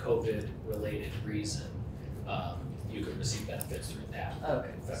because of a COVID-related reason, you could receive benefits through that Okay.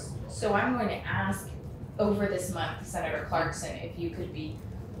 federal program. So I'm going to ask over this month, Senator Clarkson, if you could be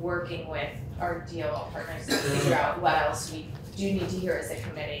working with our DOL partners to figure out what else we do need to hear as a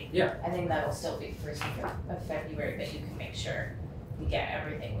committee. Yeah. I think that'll still be first week of February, but you can make sure we get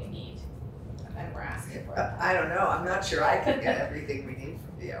everything we need. And we're asking for it. I don't know, I'm not sure I can get everything we need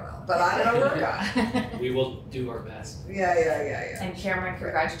from DOL, but I'm gonna work on it. We will do our best. Yeah. And Cameron,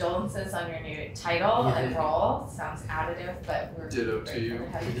 congratulations on your new title and role. Sounds additive, but we're Ditto to grateful you. to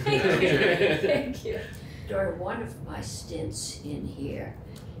have you. Thank you. during one of my stints in here,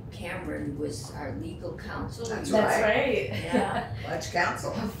 Cameron was our legal counsel. That's He was- That's right. Yeah, Ledge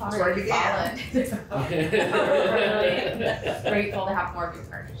Council, How that's far where it you've began. fallen. We're really grateful to have more of your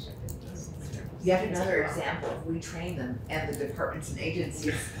partnership. Yet another example of we train them and the departments and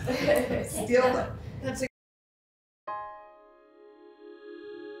agencies steal them. That's